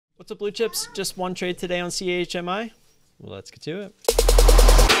What's up, blue chips? Just one trade today on CHMI. Well, let's get to it.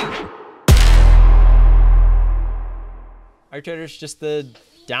 All right, traders, just the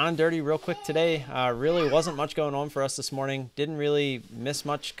down and dirty real quick today. Really wasn't much going on for us this morning. Didn't really miss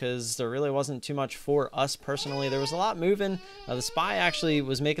much because there really wasn't too much for us personally. There was a lot moving. The SPY actually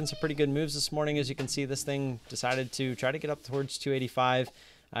was making some pretty good moves this morning. As you can see, this thing decided to try to get up towards 285.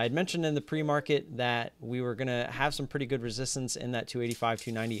 I had mentioned in the pre-market that we were going to have some pretty good resistance in that 285,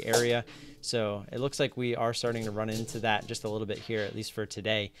 290 area. So it looks like we are starting to run into that just a little bit here, at least for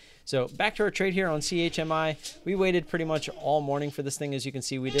today. So back to our trade here on CHMI. We waited pretty much all morning for this thing. As you can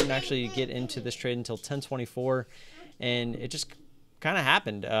see, we didn't actually get into this trade until 10:24, and it just kind of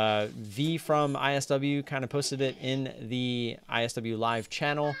happened. V from ISW kind of posted it in the ISW live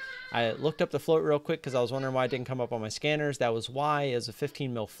channel. I looked up the float real quick because I was wondering why it didn't come up on my scanners. That was why, as a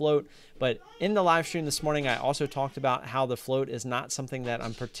 15 mil float. But in the live stream this morning, I also talked about how the float is not something that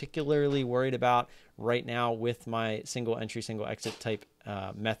I'm particularly worried about right now with my single entry, single exit type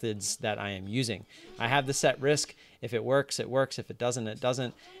methods that I am using. I have the set risk. If it works, it works. If it doesn't, it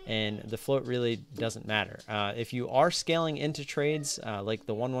doesn't. And the float really doesn't matter. If you are scaling into trades like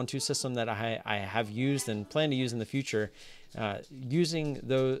the 112 system that I have used and plan to use in the future, using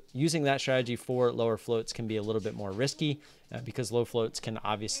that strategy for lower floats can be a little bit more risky because low floats can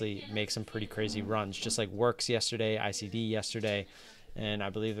obviously make some pretty crazy runs, just like Works yesterday, ICD yesterday. And I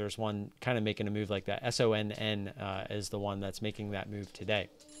believe there's one kind of making a move like that. SONN is the one that's making that move today,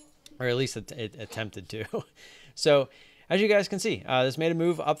 or at least it attempted to. So as you guys can see, this made a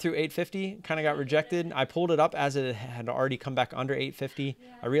move up through 850, kind of got rejected. I pulled it up as it had already come back under 850.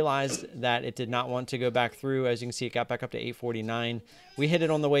 I realized that it did not want to go back through. As you can see, it got back up to 849. We hit it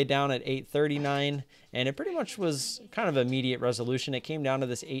on the way down at 839, and it pretty much was kind of immediate resolution. It came down to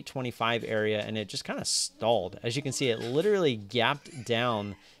this 825 area, and it just kind of stalled. As you can see, it literally gapped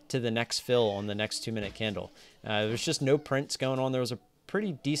down to the next fill on the next 2-minute candle. There was just no prints going on. There was a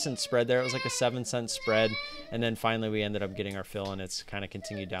pretty decent spread there. It was like a 7-cent spread, and then finally we ended up getting our fill, and it's kind of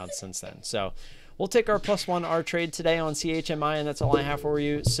continued down since then. So we'll take our +1R trade today on CHMI, and that's all I have for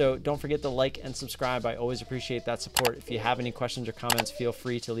you. So don't forget to like and subscribe. I always appreciate that support. If you have any questions or comments, feel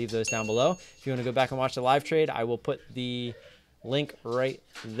free to leave those down below. If you want to go back and watch the live trade, I will put the link right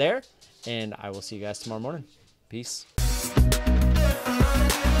there, and I will see you guys tomorrow morning. Peace.